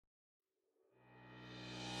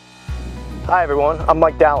Hi everyone, I'm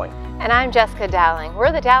Mike Dowling. And I'm Jessica Dowling.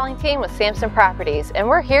 We're the Dowling Team with Sampson Properties, and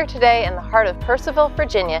we're here today in the heart of Purcellville,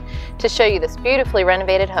 Virginia to show you this beautifully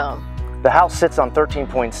renovated home. The house sits on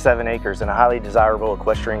 13.7 acres in a highly desirable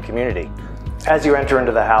equestrian community. As you enter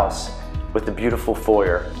into the house with the beautiful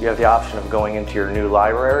foyer, you have the option of going into your new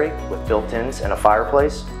library with built-ins and a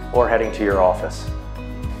fireplace, or heading to your office.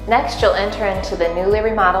 Next, you'll enter into the newly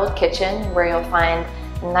remodeled kitchen where you'll find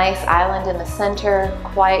a nice island in the center,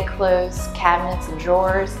 quiet closed cabinets and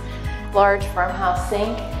drawers, large farmhouse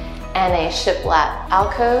sink, and a shiplap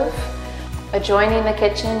alcove. Adjoining the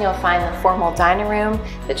kitchen, you'll find the formal dining room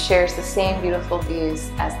that shares the same beautiful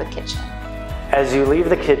views as the kitchen. As you leave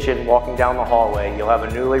the kitchen, walking down the hallway, you'll have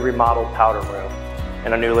a newly remodeled powder room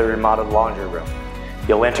and a newly remodeled laundry room.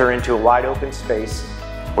 You'll enter into a wide open space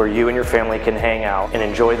where you and your family can hang out and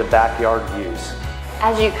enjoy the backyard views.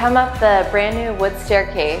 As you come up the brand new wood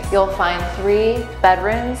staircase, you'll find 3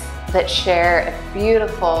 bedrooms that share a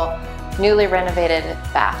beautiful, newly renovated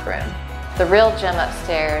bathroom. The real gem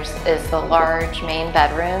upstairs is the large main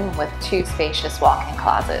bedroom with 2 spacious walk-in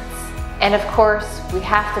closets. And of course, we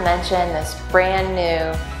have to mention this brand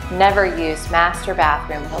new, never used master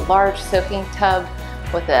bathroom with a large soaking tub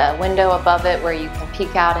with a window above it where you can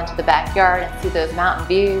peek out into the backyard and see those mountain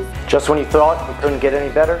views. Just when you thought you couldn't get any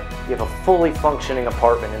better, you have a fully functioning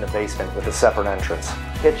apartment in the basement with a separate entrance.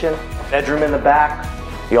 Kitchen, bedroom in the back.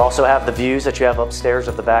 You also have the views that you have upstairs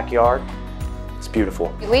of the backyard. It's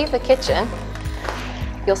beautiful. You leave the kitchen,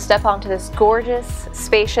 you'll step onto this gorgeous,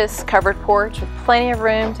 spacious covered porch with plenty of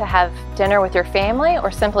room to have dinner with your family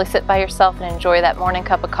or simply sit by yourself and enjoy that morning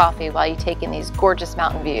cup of coffee while you take in these gorgeous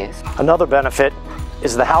mountain views. Another benefit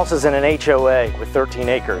is the house is in an HOA with 13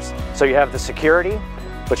 acres. So you have the security,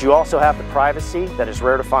 but you also have the privacy that is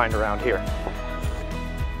rare to find around here.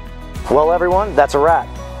 Well everyone, that's a wrap.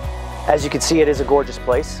 As you can see, it is a gorgeous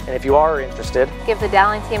place, and if you are interested, give the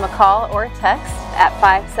Dowling Team a call or a text at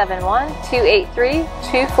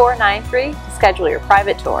 571-283-2493 to schedule your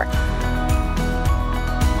private tour.